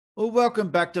Well,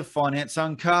 welcome back to Finance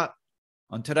Uncut.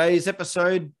 On today's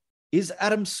episode, is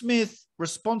Adam Smith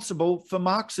responsible for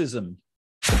Marxism?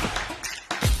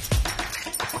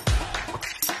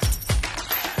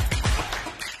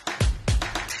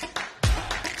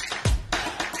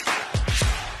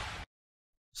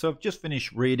 So I've just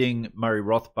finished reading Murray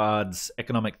Rothbard's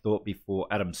Economic Thought Before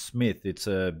Adam Smith. It's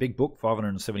a big book,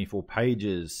 574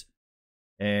 pages,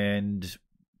 and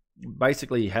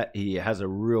basically he has a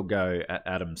real go at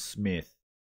Adam Smith.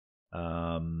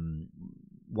 One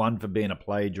for being a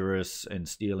plagiarist and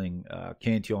stealing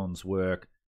Cantion's work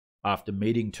after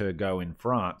meeting Turgot in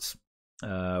France,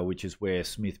 which is where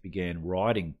Smith began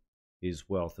writing his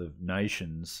Wealth of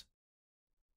Nations.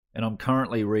 And I'm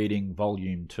currently reading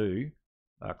Volume 2,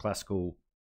 Classical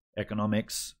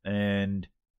Economics, and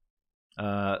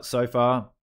so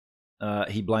far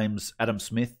he blames Adam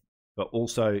Smith for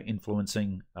also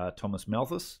influencing Thomas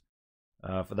Malthus.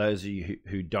 For those of you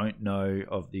who don't know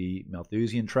of the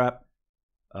Malthusian trap,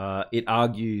 it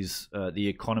argues the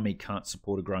economy can't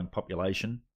support a growing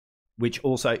population, which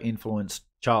also influenced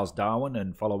Charles Darwin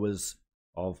and followers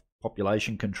of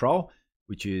population control,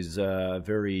 which is a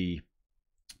very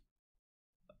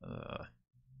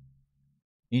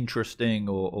interesting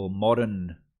or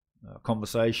modern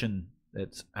conversation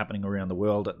that's happening around the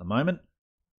world at the moment.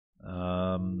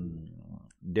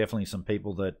 Definitely some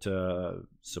people that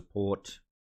support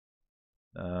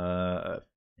I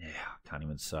can't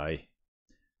even say.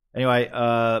 Anyway,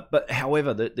 but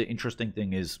however, the interesting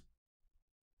thing is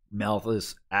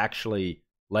Malthus actually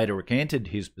later recanted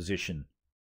his position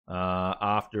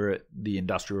after the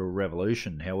Industrial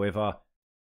Revolution. However,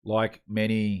 like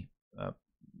many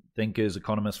thinkers,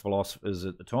 economists, philosophers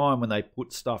at the time, when they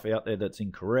put stuff out there that's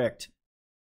incorrect,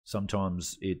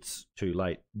 sometimes it's too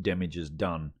late. Damage is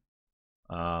done.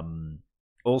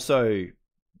 Also,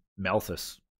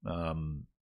 Malthus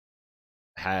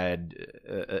had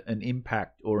an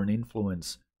impact or an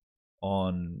influence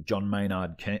on John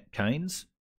Maynard Keynes,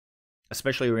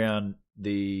 especially around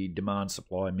the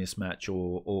demand-supply mismatch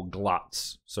or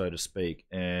gluts, so to speak.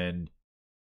 And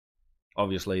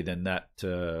obviously then that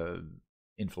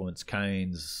influenced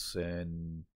Keynes,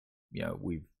 and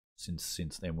we've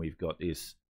since then we've got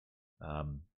this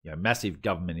massive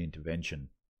government intervention.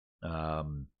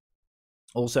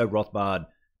 Also, Rothbard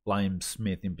blames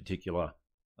Smith in particular,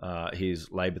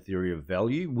 his labour theory of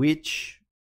value, which,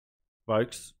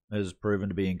 folks, has proven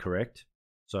to be incorrect.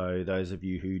 So those of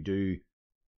you who do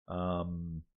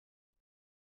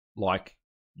like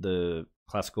the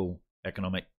classical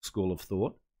economic school of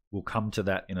thought, we'll come to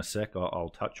that in a sec. I'll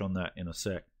touch on that in a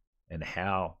sec, and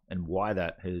how and why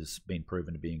that has been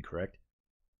proven to be incorrect.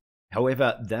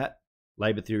 However, that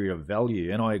labour theory of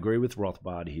value, and I agree with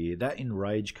Rothbard here, that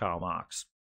enraged Karl Marx,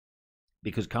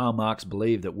 because Karl Marx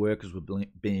believed that workers were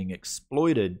being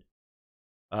exploited,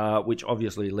 which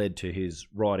obviously led to his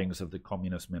writings of the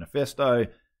Communist Manifesto.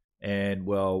 And,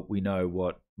 well, we know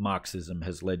what Marxism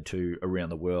has led to around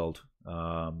the world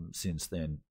since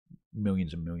then.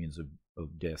 Millions and millions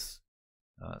of deaths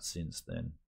since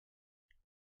then.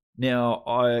 Now,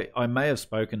 I may have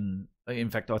spoken, in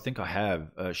fact, I think I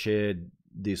have shared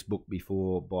this book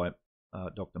before by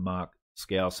Dr. Mark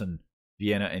Skousen,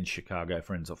 Vienna and Chicago,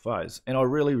 Friends or Foes, and I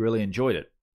really, really enjoyed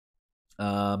it.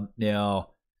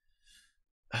 Now,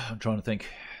 I'm trying to think.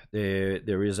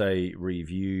 There is a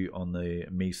review on the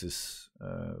Mises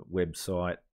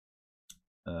website.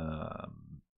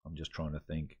 I'm just trying to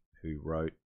think who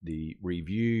wrote the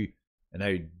review, and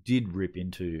they did rip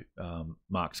into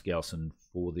Mark Skousen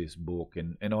for this book,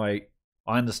 and I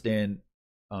understand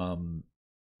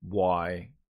why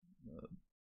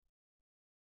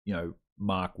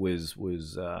Mark was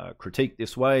critiqued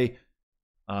this way.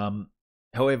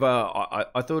 However,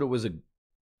 I thought it was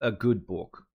a good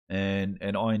book, and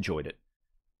I enjoyed it.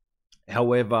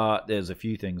 However, there's a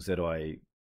few things that I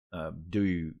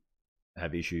do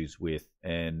have issues with,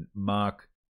 and Mark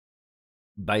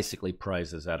basically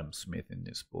praises Adam Smith in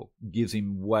this book, gives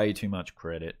him way too much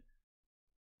credit,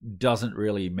 doesn't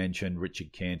really mention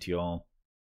Richard Cantillon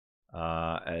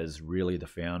as really the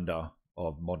founder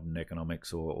of modern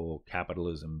economics or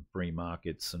capitalism, free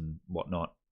markets and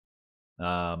whatnot.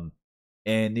 And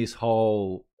this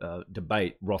whole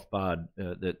debate, Rothbard,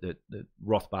 that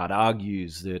Rothbard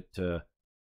argues that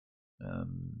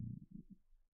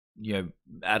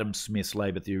Adam Smith's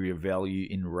labour theory of value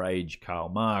enraged Karl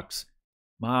Marx.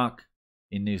 Mark,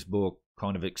 in this book,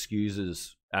 kind of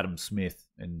excuses Adam Smith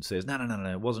and says, no,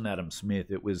 it wasn't Adam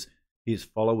Smith. It was his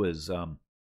followers,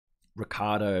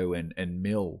 Ricardo and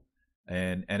Mill,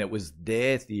 and it was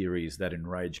their theories that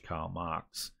enraged Karl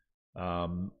Marx.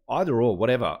 Either or,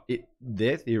 whatever.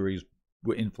 Their theories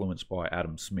were influenced by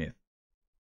Adam Smith.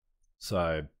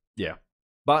 So, yeah.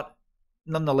 But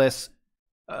nonetheless,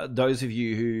 those of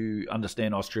you who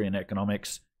understand Austrian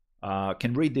economics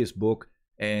can read this book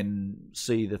and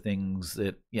see the things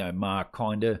that, Marx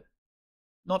kind of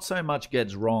not so much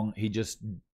gets wrong, he just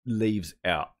leaves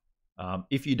out.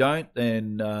 If you don't,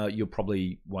 then you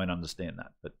probably won't understand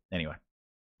that. But anyway.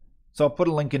 So I'll put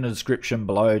a link in the description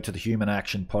below to the Human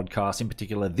Action podcast, in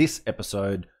particular this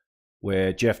episode,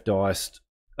 where Jeff Deist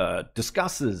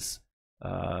discusses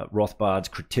Rothbard's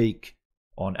critique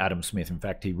on Adam Smith. In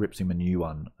fact, he rips him a new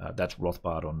one. That's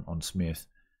Rothbard on Smith.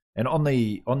 And on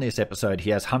this episode, he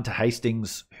has Hunter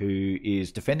Hastings, who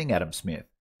is defending Adam Smith.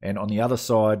 And on the other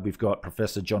side, we've got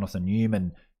Professor Jonathan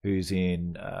Newman, who's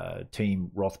in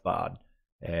Team Rothbard.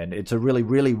 And it's a really,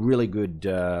 really, really good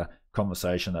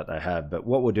conversation that they have. But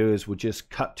what we'll do is we'll just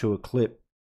cut to a clip,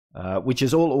 which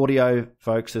is all audio,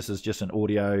 folks. This is just an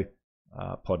audio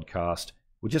podcast.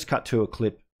 We'll just cut to a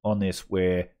clip on this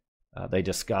where they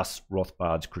discuss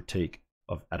Rothbard's critique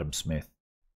of Adam Smith.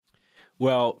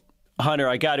 Well, Hunter,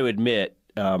 I got to admit,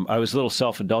 I was a little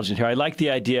self-indulgent here. I like the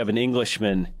idea of an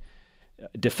Englishman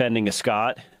defending a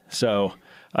Scot. So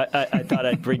I thought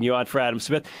I'd bring you on for Adam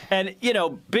Smith. And,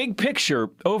 big picture,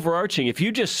 overarching, if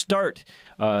you just start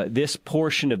this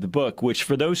portion of the book, which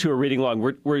for those who are reading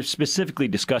along, we're specifically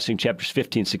discussing chapters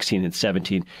 15, 16, and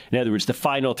 17. In other words, the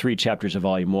final 3 chapters of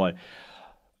Volume 1.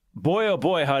 Boy, oh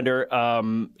boy, Hunter,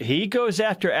 he goes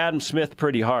after Adam Smith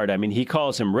pretty hard. I mean, he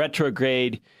calls him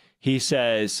retrograde. He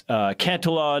says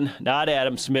Cantillon, not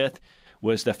Adam Smith,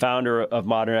 was the founder of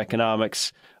modern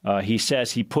economics. He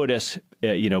says he put us,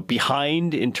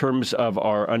 behind in terms of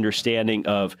our understanding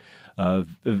of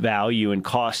value and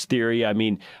cost theory. I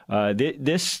mean,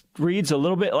 this reads a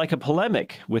little bit like a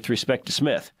polemic with respect to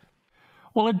Smith.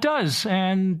 Well, it does.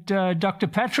 And Dr.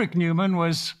 Patrick Newman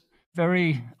was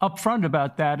very upfront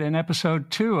about that in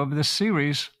episode 2 of this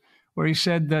series, where he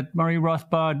said that Murray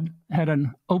Rothbard had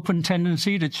an open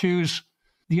tendency to choose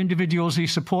the individuals he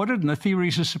supported and the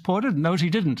theories he supported, and those he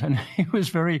didn't. And he was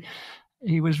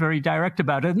very direct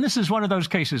about it. And this is one of those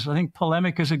cases. I think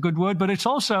polemic is a good word, but it's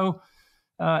also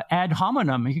ad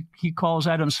hominem. He calls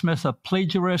Adam Smith a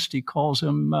plagiarist. He calls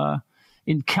him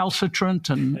incalcitrant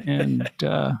and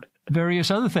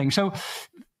various other things. So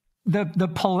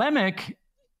the polemic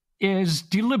is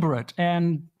deliberate,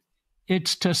 and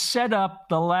it's to set up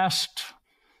the last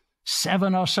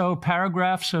 7 or so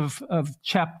paragraphs of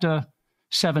chapter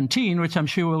 17, which I'm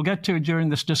sure we'll get to during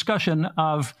this discussion,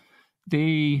 of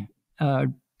the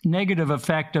negative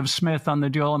effect of Smith on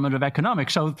the development of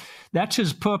economics. So that's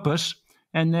his purpose.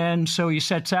 And then so he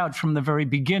sets out from the very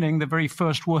beginning, the very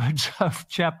first words of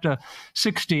chapter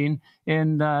 16,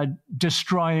 in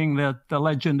destroying the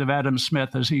legend of Adam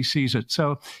Smith as he sees it.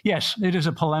 So yes, it is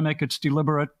a polemic, it's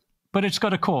deliberate, but it's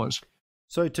got a cause.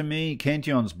 So to me,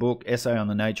 Cantion's book, Essay on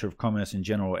the Nature of Commerce in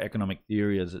General, Economic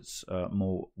Theory, as it's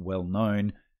more well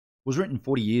known, was written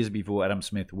 40 years before Adam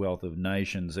Smith's Wealth of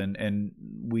Nations. And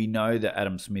we know that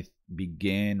Adam Smith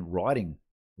began writing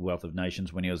Wealth of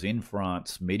Nations when he was in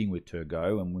France meeting with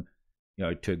Turgot. And,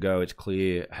 Turgot, it's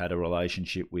clear, had a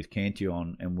relationship with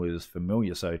Cantillon and was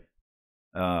familiar. So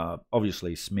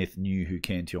obviously Smith knew who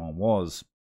Cantillon was.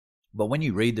 But when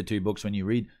you read the 2 books, when you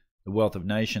read The Wealth of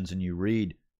Nations and you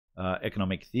read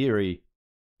Economic Theory,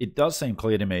 it does seem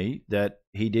clear to me that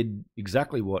he did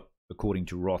exactly what, according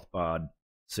to Rothbard,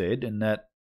 said, and that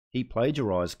he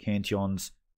plagiarized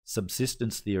Cantillon's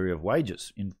subsistence theory of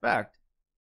wages. In fact,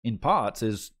 in parts,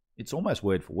 it's almost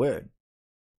word for word.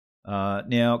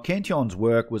 Now, Cantillon's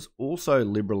work was also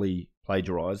liberally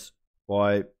plagiarized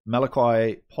by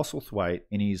Malachi Postlethwaite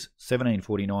in his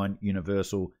 1749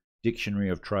 Universal Dictionary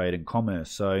of Trade and Commerce.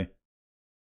 So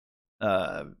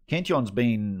Cantillon's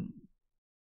been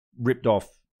ripped off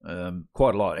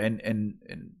quite a lot,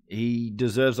 and he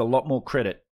deserves a lot more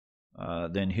credit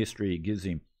than history gives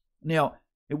him. Now,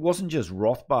 it wasn't just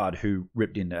Rothbard who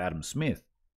ripped into Adam Smith.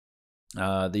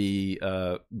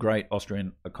 The great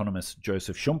Austrian economist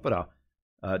Joseph Schumpeter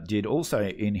did also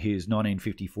in his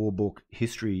 1954 book,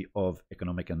 History of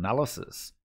Economic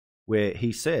Analysis, where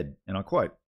he said, and I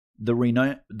quote, the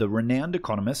renowned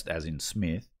economist, as in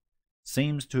Smith,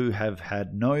 seems to have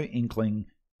had no inkling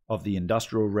of the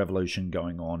Industrial Revolution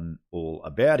going on all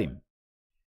about him.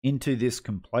 Into this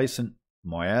complacent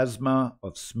miasma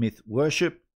of Smith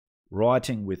worship,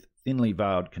 writing with thinly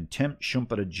veiled contempt,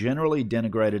 Schumpeter generally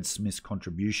denigrated Smith's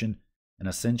contribution and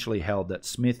essentially held that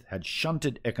Smith had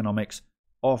shunted economics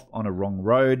off on a wrong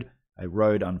road, a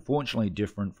road unfortunately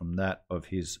different from that of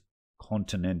his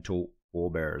continental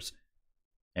forebears.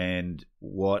 And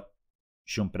what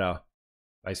Schumpeter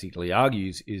basically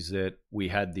argues is that we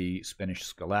had the Spanish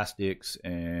scholastics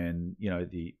and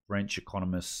the French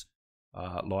economists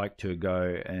like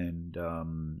Turgot and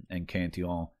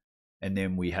Cantillon, and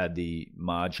then we had the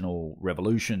marginal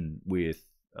revolution with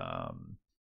the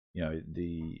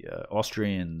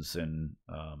Austrians and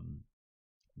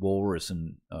Walras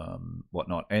and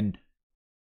whatnot,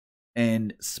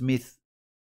 and Smith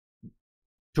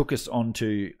took us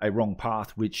onto a wrong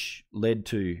path, which led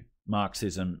to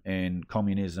Marxism and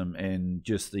communism and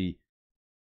just the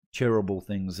terrible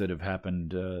things that have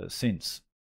happened since.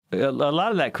 A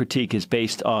lot of that critique is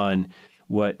based on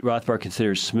what Rothbard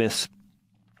considers Smith's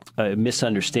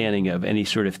misunderstanding of any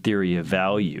sort of theory of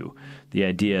value, the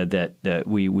idea that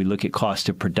we look at cost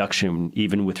of production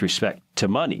even with respect to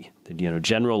money.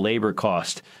 General labor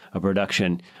cost of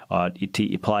production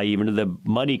to apply even to the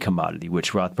money commodity,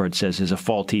 which Rothbard says is a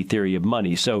faulty theory of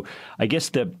money. So I guess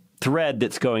the thread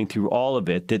that's going through all of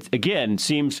it that, again,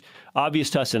 seems obvious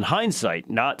to us in hindsight,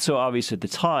 not so obvious at the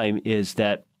time, is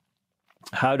that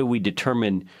how do we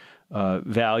determine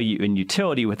value and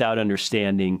utility without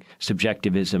understanding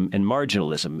subjectivism and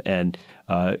marginalism? And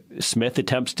Smith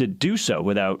attempts to do so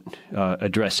without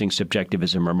addressing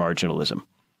subjectivism or marginalism.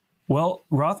 Well,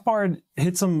 Rothbard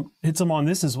hits him on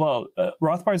this as well.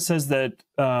 Rothbard says that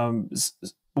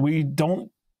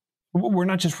we're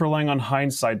not just relying on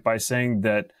hindsight by saying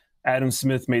that Adam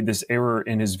Smith made this error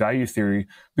in his value theory,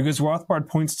 because Rothbard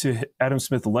points to Adam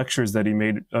Smith lectures that he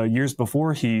made years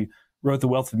before he wrote The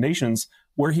Wealth of Nations,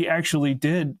 where he actually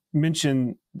did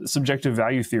mention subjective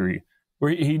value theory,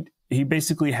 where he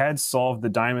basically had solved the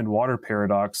diamond water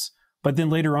paradox. But then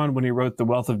later on, when he wrote The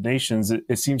Wealth of Nations,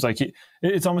 it seems like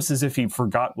it's almost as if he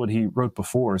forgot what he wrote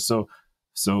before. So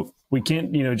we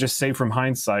can't, just say from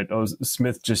hindsight, oh,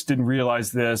 Smith just didn't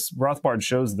realize this. Rothbard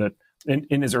shows that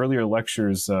in his earlier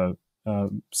lectures,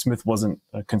 Smith wasn't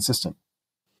consistent.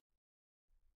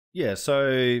 Yeah.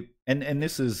 So, and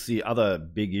this is the other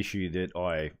big issue that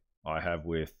I have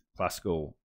with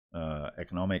classical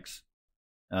economics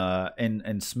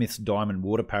and Smith's diamond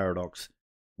water paradox,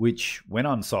 which went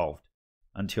unsolved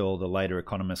until the later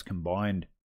economists combined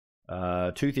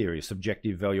two theories,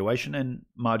 subjective valuation and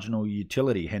marginal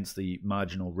utility, hence the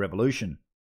marginal revolution.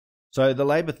 So the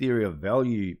labor theory of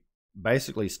value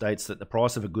basically states that the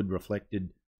price of a good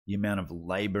reflected the amount of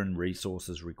labor and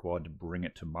resources required to bring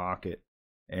it to market.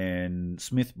 And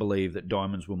Smith believed that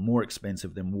diamonds were more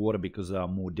expensive than water because they are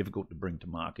more difficult to bring to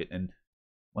market. And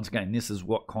once again, this is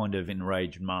what kind of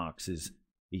enraged Marx, is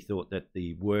he thought that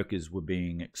the workers were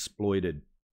being exploited.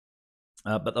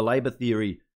 But the labor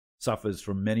theory suffers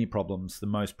from many problems. The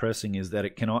most pressing is that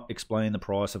it cannot explain the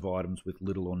price of items with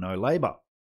little or no labor.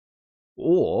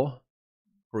 Or,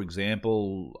 for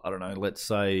example, I don't know, let's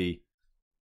say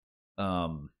I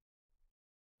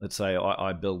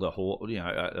build a horse,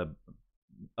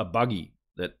 a buggy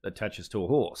that attaches to a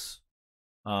horse,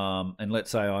 and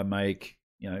let's say I make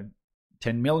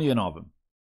 10 million of them.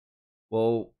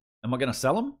 Well, am I going to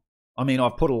sell them? I mean,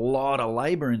 I've put a lot of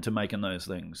labor into making those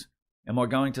things. Am I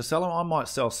going to sell them? I might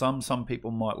sell some. Some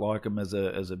people might like them as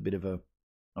a bit of a,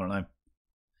 I don't know,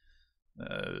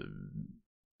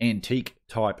 antique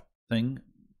type thing.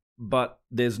 But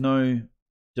there's no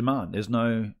demand. There's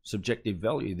no subjective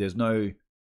value. There's no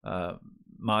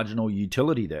marginal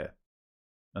utility there.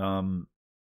 But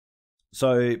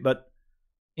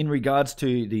in regards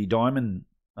to the diamond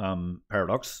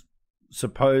paradox,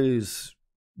 suppose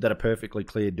that a perfectly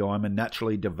clear diamond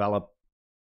naturally developed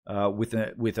with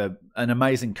an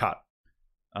amazing cut,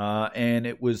 and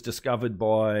it was discovered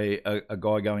by a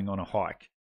guy going on a hike.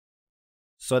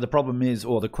 So the problem is,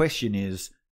 or the question is,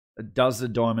 does the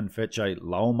diamond fetch a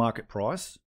lower market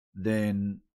price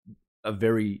than the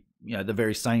very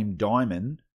same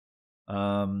diamond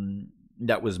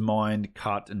that was mined,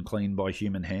 cut, and cleaned by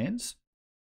human hands?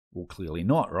 Well, clearly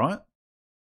not, right?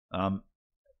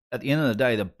 At the end of the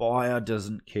day, the buyer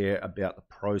doesn't care about the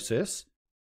process,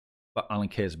 but only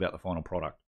cares about the final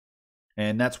product.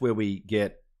 And that's where we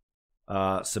get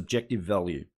subjective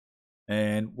value.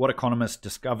 And what economists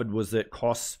discovered was that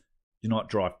costs do not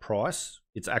drive price.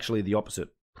 It's actually the opposite.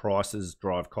 Prices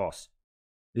drive costs.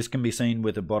 This can be seen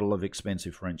with a bottle of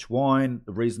expensive French wine.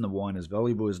 The reason the wine is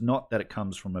valuable is not that it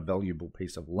comes from a valuable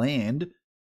piece of land,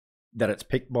 that it's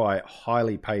picked by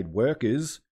highly paid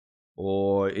workers,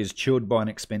 or is chilled by an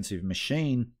expensive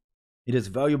machine. It is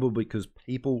valuable because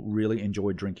people really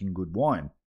enjoy drinking good wine.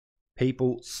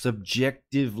 People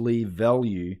subjectively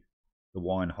value the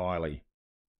wine highly,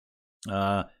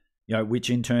 which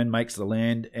in turn makes the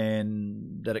land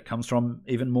and that it comes from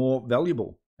even more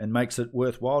valuable, and makes it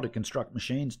worthwhile to construct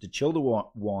machines to chill the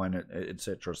wine,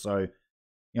 etc. So,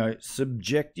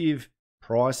 subjective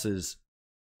prices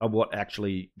are what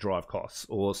actually drive costs,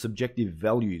 or subjective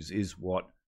values is what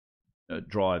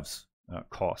drives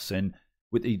costs. And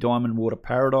with the diamond water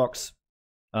paradox,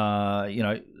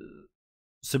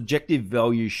 subjective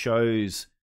value shows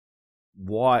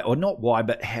why, or not why,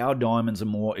 but how diamonds are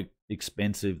more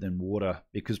expensive than water,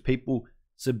 because people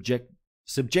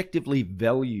subjectively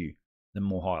value them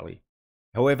more highly.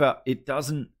 However, it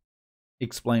doesn't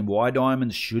explain why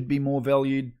diamonds should be more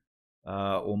valued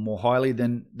or more highly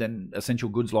than essential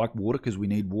goods like water, because we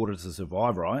need water to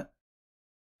survive, right?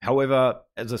 However,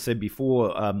 as I said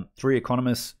before, three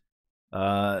economists,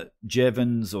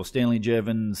 Jevons or Stanley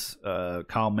Jevons,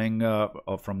 Karl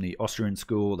Menger from the Austrian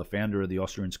school, the founder of the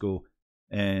Austrian school,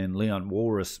 and Leon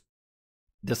Walras,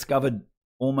 discovered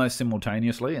almost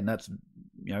simultaneously, and that's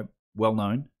well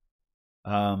known.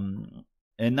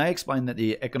 And they explained that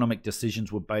the economic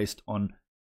decisions were based on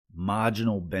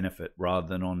marginal benefit rather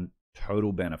than on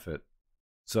total benefit.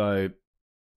 So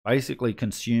basically,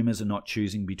 consumers are not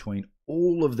choosing between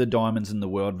all of the diamonds in the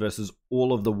world versus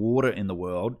all of the water in the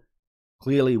world.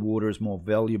 Clearly, water is more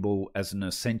valuable as an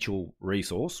essential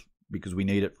resource because we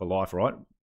need it for life, right?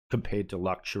 Compared to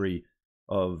luxury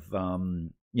of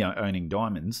owning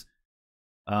diamonds.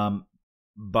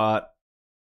 But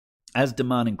as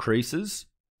demand increases,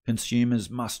 consumers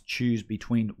must choose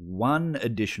between one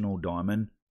additional diamond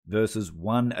versus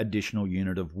one additional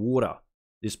unit of water.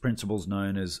 This principle is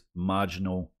known as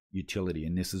marginal utility,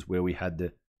 and this is where we had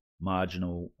the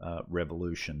marginal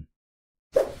revolution.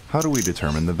 How do we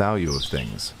determine the value of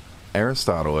things?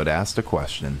 Aristotle had asked a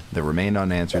question that remained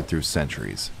unanswered through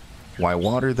centuries. Why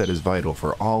water that is vital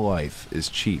for all life is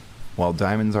cheap, while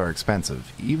diamonds are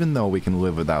expensive, even though we can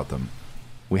live without them.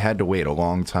 We had to wait a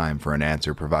long time for an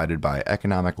answer provided by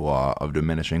economic law of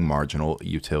diminishing marginal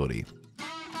utility.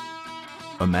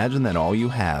 Imagine that all you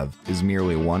have is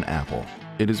merely one apple.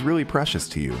 It is really precious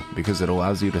to you because it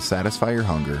allows you to satisfy your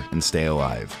hunger and stay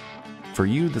alive. For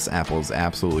you, this apple is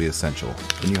absolutely essential,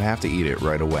 and you have to eat it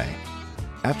right away.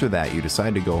 After that, you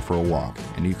decide to go for a walk,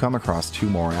 and you come across 2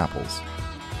 more apples.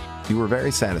 You were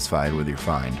very satisfied with your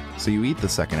find, so you eat the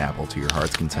second apple to your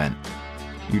heart's content.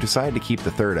 You decide to keep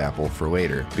the third apple for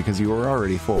later because you are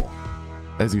already full.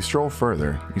 As you stroll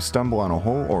further, you stumble on a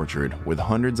whole orchard with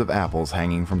hundreds of apples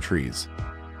hanging from trees.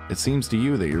 It seems to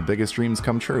you that your biggest dreams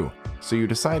come true, so you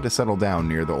decide to settle down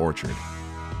near the orchard.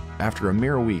 After a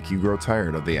mere week, you grow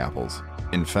tired of the apples.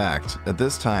 In fact, at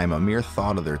this time, a mere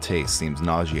thought of their taste seems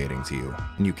nauseating to you,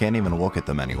 and you can't even look at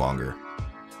them any longer.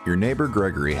 Your neighbor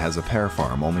Gregory has a pear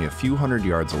farm only a few hundred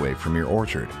yards away from your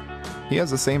orchard. He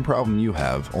has the same problem you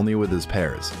have, only with his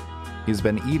pears. He's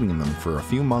been eating them for a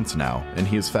few months now, and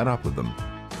he is fed up with them.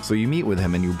 So you meet with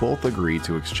him and you both agree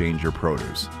to exchange your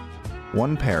produce.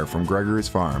 1 pear from Gregory's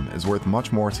farm is worth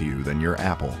much more to you than your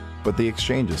apple, but the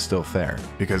exchange is still fair,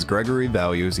 because Gregory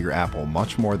values your apple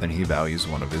much more than he values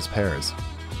one of his pears.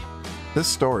 This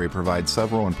story provides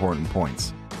several important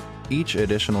points. Each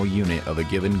additional unit of a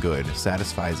given good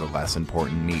satisfies a less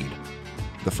important need.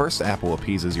 The first apple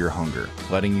appeases your hunger,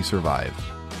 letting you survive.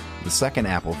 The second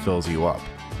apple fills you up.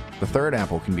 The third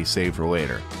apple can be saved for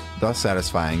later, thus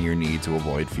satisfying your need to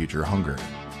avoid future hunger.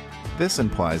 This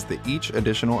implies that each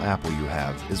additional apple you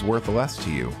have is worth less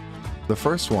to you. The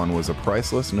first one was a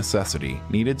priceless necessity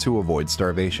needed to avoid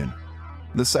starvation.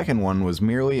 The second one was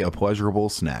merely a pleasurable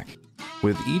snack.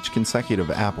 With each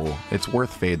consecutive apple, its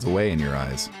worth fades away in your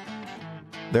eyes.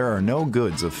 There are no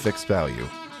goods of fixed value.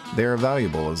 They are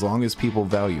valuable as long as people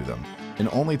value them, and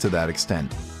only to that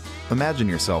extent. Imagine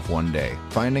yourself one day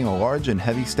finding a large and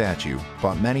heavy statue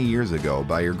bought many years ago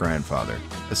by your grandfather,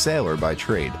 a sailor by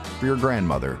trade, or your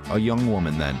grandmother, a young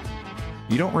woman then.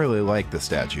 You don't really like the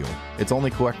statue, it's only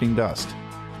collecting dust.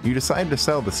 You decide to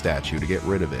sell the statue to get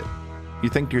rid of it. You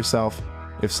think to yourself,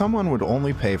 if someone would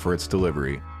only pay for its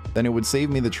delivery, then it would save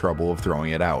me the trouble of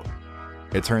throwing it out.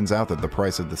 It turns out that the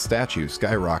price of the statue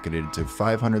skyrocketed to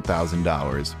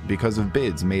 $500,000 because of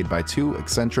bids made by 2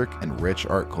 eccentric and rich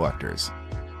art collectors.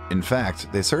 In fact,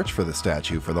 they searched for the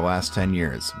statue for the last 10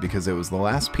 years because it was the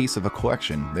last piece of a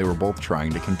collection they were both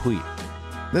trying to complete.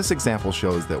 This example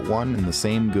shows that one and the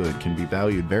same good can be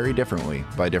valued very differently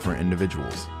by different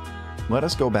individuals. Let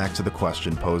us go back to the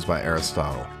question posed by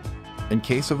Aristotle. In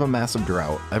case of a massive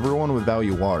drought, everyone would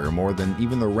value water more than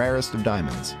even the rarest of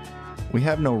diamonds. We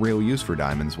have no real use for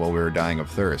diamonds while we are dying of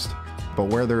thirst, but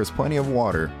where there is plenty of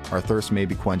water, our thirst may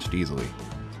be quenched easily.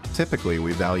 Typically,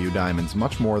 we value diamonds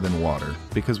much more than water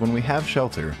because when we have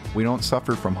shelter, we don't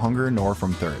suffer from hunger nor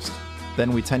from thirst.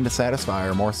 Then we tend to satisfy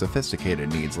our more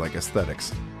sophisticated needs like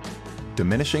aesthetics.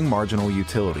 Diminishing marginal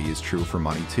utility is true for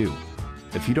money too.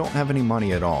 If you don't have any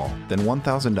money at all, then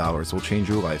 $1,000 will change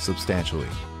your life substantially.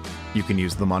 You can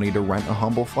use the money to rent a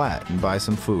humble flat and buy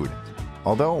some food.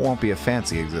 Although it won't be a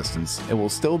fancy existence, it will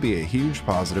still be a huge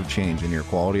positive change in your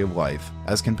quality of life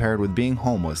as compared with being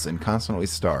homeless and constantly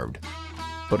starved.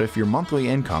 But if your monthly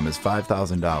income is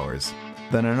 $5,000,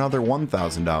 then another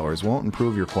 $1,000 won't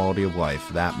improve your quality of life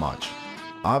that much.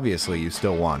 Obviously, you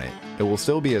still want it. It will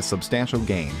still be a substantial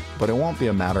gain, but it won't be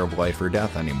a matter of life or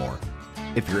death anymore.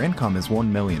 If your income is $1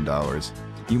 million,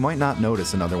 you might not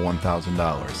notice another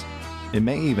 $1,000. It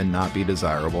may even not be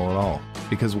desirable at all,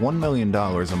 because $1 million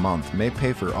a month may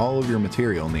pay for all of your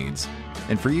material needs.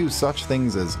 And for you, such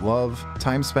things as love,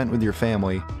 time spent with your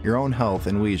family, your own health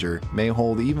and leisure may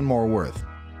hold even more worth.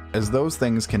 As those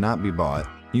things cannot be bought,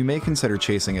 you may consider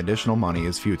chasing additional money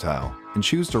as futile, and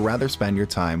choose to rather spend your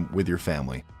time with your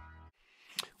family.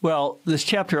 Well, this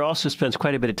chapter also spends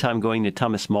quite a bit of time going to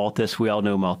Thomas Malthus. We all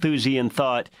know Malthusian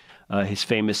thought, his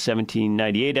famous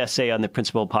 1798 essay on the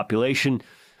principle of population.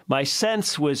 My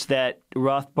sense was that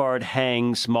Rothbard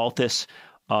hangs Malthus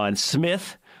on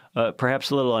Smith, perhaps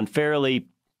a little unfairly,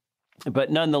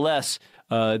 but nonetheless,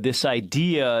 this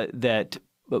idea that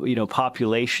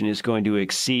population is going to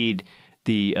exceed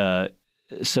the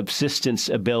subsistence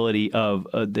ability of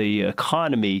the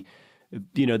economy.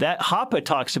 That Hoppe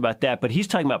talks about that, but he's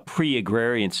talking about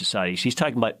pre-agrarian societies. He's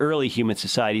talking about early human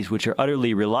societies, which are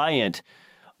utterly reliant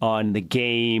on the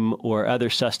game or other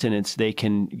sustenance they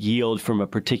can yield from a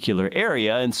particular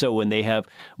area. And so when they have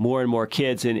more and more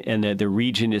kids and the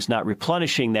region is not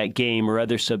replenishing that game or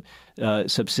other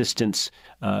subsistence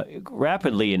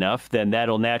rapidly enough, then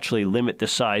that'll naturally limit the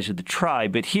size of the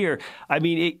tribe. But here, I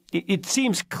mean, it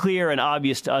seems clear and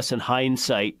obvious to us in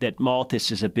hindsight that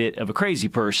Malthus is a bit of a crazy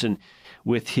person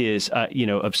with his,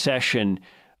 obsession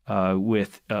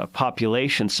with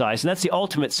population size. And that's the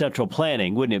ultimate central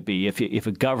planning, wouldn't it be, if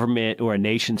a government or a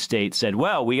nation state said,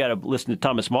 well, we got to listen to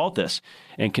Thomas Malthus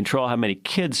and control how many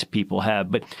kids people have.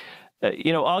 But,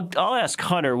 I'll ask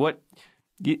Hunter, what's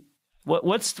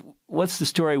the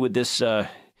story with this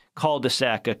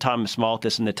cul-de-sac of Thomas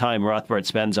Malthus and the time Rothbard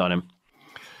spends on him?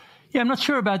 Yeah, I'm not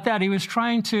sure about that. He was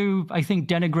trying to, I think,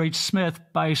 denigrate Smith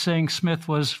by saying Smith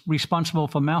was responsible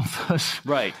for Malthus,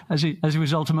 right? As he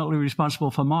was ultimately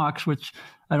responsible for Marx, which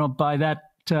I don't buy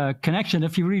that connection.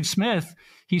 If you read Smith,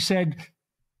 he said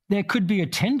there could be a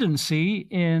tendency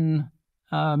in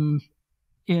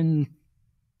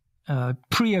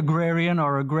pre-agrarian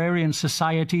or agrarian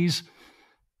societies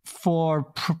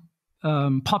for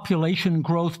population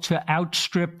growth to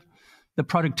outstrip the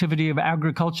productivity of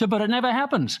agriculture, but it never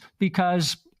happens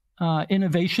because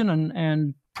innovation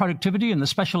and productivity and the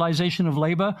specialization of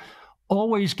labor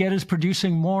always get us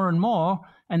producing more and more,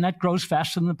 and that grows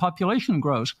faster than the population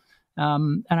grows.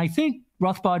 And I think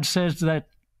Rothbard says that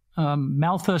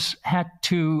Malthus had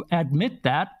to admit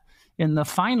that in the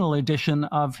final edition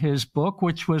of his book,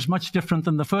 which was much different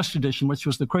than the first edition, which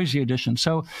was the crazy edition.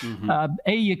 So,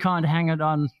 A, you can't hang it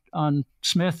on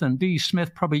Smith, and B,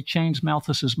 Smith probably changed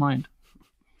Malthus's mind.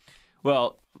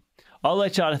 Well, I'll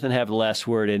let Jonathan have the last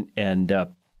word, and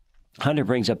Hunter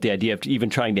brings up the idea of even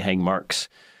trying to hang Marx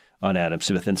on Adam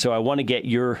Smith. And so I want to get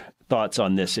your thoughts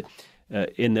on this.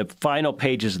 In the final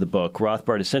pages of the book,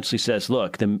 Rothbard essentially says,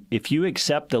 look, if you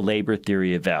accept the labor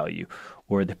theory of value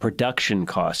or the production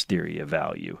cost theory of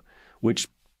value, which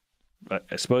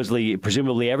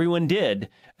presumably everyone did,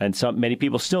 and many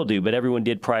people still do, but everyone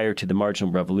did prior to the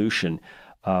marginal revolution,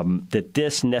 that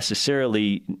this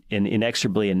necessarily and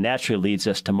inexorably and naturally leads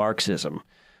us to Marxism.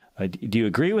 Do you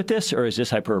agree with this, or is this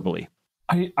hyperbole?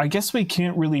 I guess we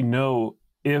can't really know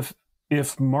if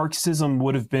Marxism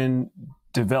would have been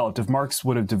developed, if Marx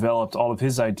would have developed all of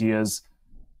his ideas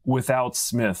without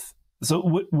Smith.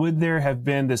 So would there have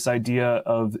been this idea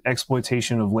of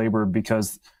exploitation of labor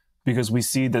because we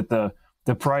see that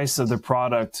the price of the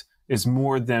product is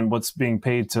more than what's being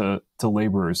paid to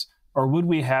laborers? Or would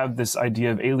we have this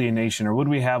idea of alienation, or would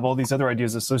we have all these other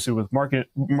ideas associated with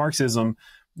Marxism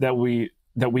that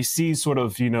we see sort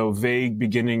of, vague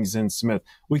beginnings in Smith?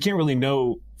 We can't really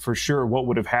know for sure what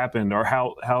would have happened or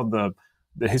how the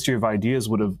history of ideas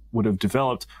would have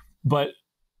developed. But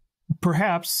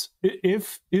perhaps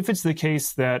if it's the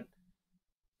case that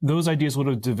those ideas would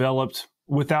have developed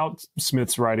without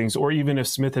Smith's writings, or even if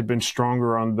Smith had been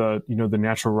stronger on the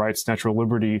natural rights, natural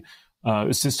liberty,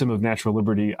 system of natural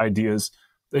liberty ideas,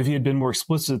 if he had been more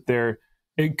explicit there,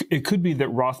 it could be that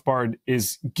Rothbard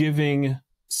is giving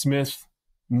Smith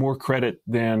more credit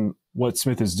than what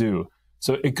Smith is due.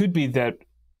 So it could be that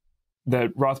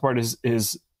Rothbard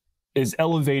is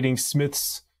elevating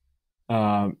Smith's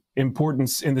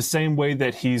importance in the same way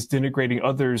that he's denigrating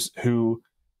others who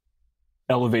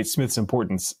elevate Smith's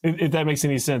importance, if that makes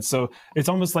any sense. So it's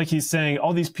almost like he's saying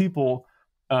all these people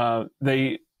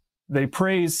they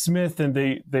praise Smith, and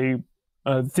they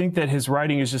think that his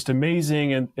writing is just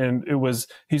amazing, and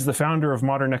he's the founder of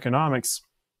modern economics.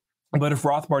 But if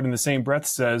Rothbard in the same breath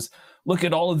says, look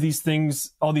at all of these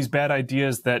things, all these bad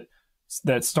ideas that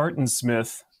start in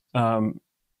Smith,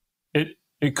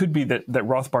 it could be that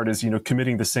Rothbard is,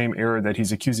 committing the same error that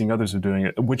he's accusing others of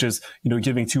doing, which is,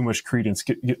 giving too much credence,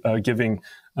 giving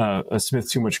Smith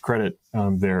too much credit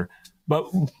there.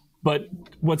 But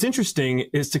what's interesting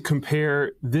is to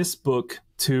compare this book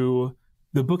to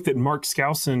the book that Mark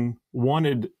Skousen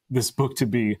wanted this book to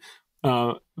be.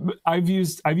 I've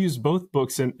used both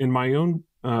books in my own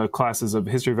classes of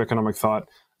history of economic thought.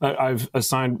 I've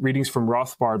assigned readings from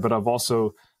Rothbard, but I've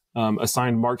also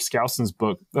assigned Mark Skousen's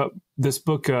book. This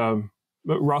book,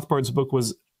 Rothbard's book,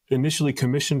 was initially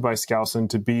commissioned by Skousen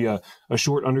to be a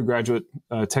short undergraduate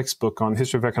textbook on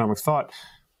history of economic thought.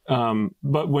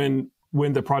 But when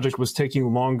the project was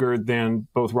taking longer than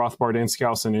both Rothbard and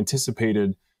Skousen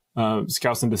anticipated,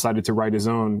 Skousen decided to write his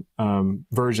own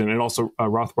version, and also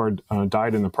Rothbard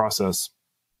died in the process.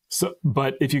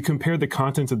 But if you compare the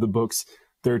content of the books,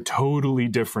 they're totally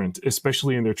different,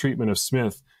 especially in their treatment of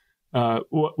Smith.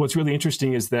 What's really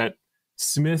interesting is that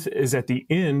Smith is at the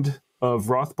end of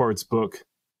Rothbard's book,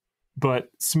 but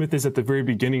Smith is at the very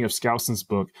beginning of Skousen's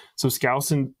book. So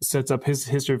Skousen sets up his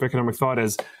history of economic thought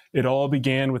as it all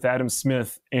began with Adam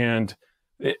Smith, and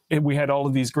we had all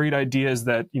of these great ideas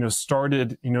that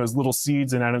started as little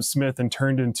seeds in Adam Smith and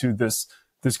turned into this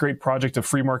great project of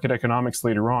free market economics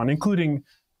later on, including,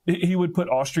 he would put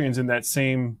Austrians in that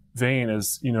same vein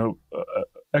as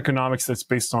economics that's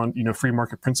based on free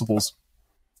market principles.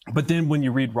 But then when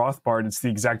you read Rothbard, it's the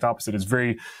exact opposite. It's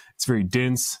very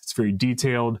dense, it's very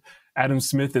detailed. Adam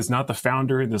Smith is not the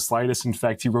founder in the slightest. In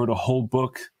fact, he wrote a whole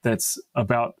book that's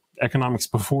about economics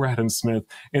before Adam Smith.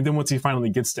 And then once he finally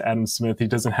gets to Adam Smith, he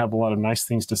doesn't have a lot of nice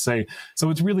things to say. So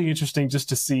it's really interesting just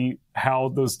to see how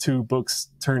those two books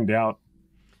turned out.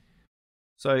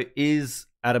 So is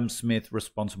Adam Smith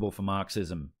responsible for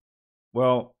Marxism?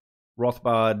 Well,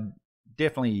 Rothbard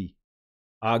definitely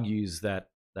argues that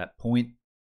point.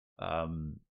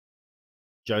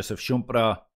 Joseph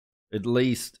Schumpeter at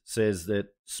least says that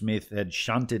Smith had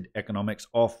shunted economics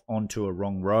off onto a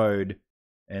wrong road,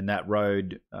 and that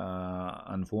road,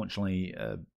 unfortunately,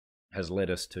 has led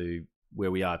us to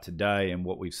where we are today and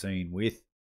what we've seen with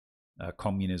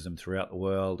communism throughout the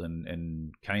world,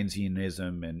 and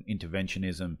Keynesianism and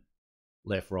interventionism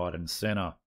left, right, and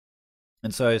center.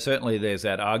 And so certainly there's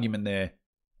that argument there.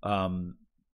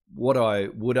 What I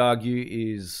would argue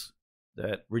is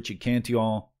that Richard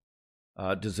Cantillon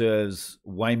deserves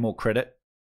way more credit,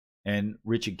 and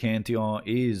Richard Cantillon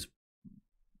is,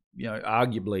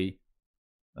 arguably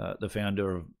the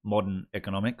founder of modern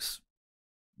economics,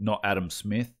 not Adam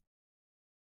Smith.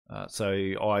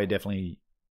 So I definitely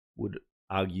would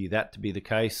argue that to be the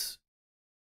case.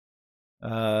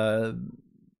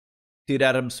 Did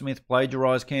Adam Smith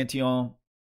plagiarize Cantillon?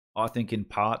 I think in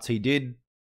parts he did.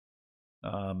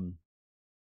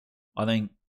 I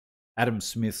think Adam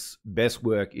Smith's best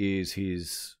work is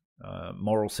his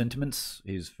Moral Sentiments,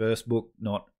 his first book,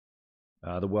 not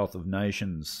The Wealth of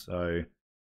Nations. So,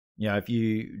 if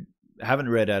you haven't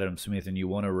read Adam Smith and you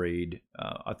want to read,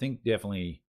 I think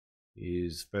definitely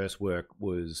his first work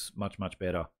was much, much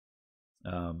better.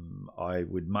 I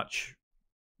would much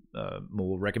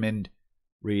more recommend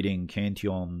reading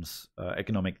Cantillon's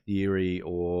economic theory,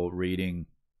 or reading,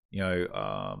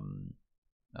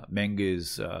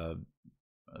 Menger's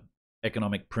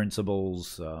economic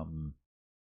principles,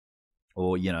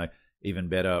 or, even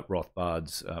better,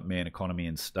 Rothbard's Man, Economy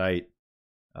and State.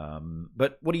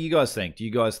 But what do you guys think? Do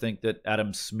you guys think that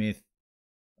Adam Smith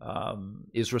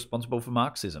is responsible for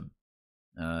Marxism,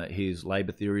 his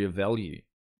labor theory of value?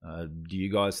 Do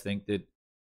you guys think that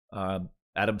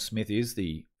Adam Smith is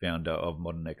the founder of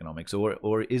modern economics,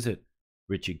 or is it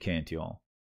Richard Cantillon?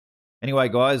 Anyway,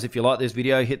 guys, if you like this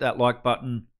video, hit that like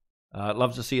button. I'd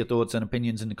love to see your thoughts and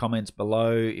opinions in the comments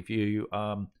below. If you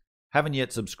haven't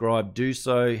yet subscribed, do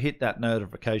so. Hit that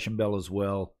notification bell as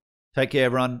well. Take care,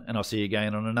 everyone, and I'll see you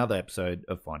again on another episode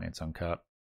of Finance Uncut.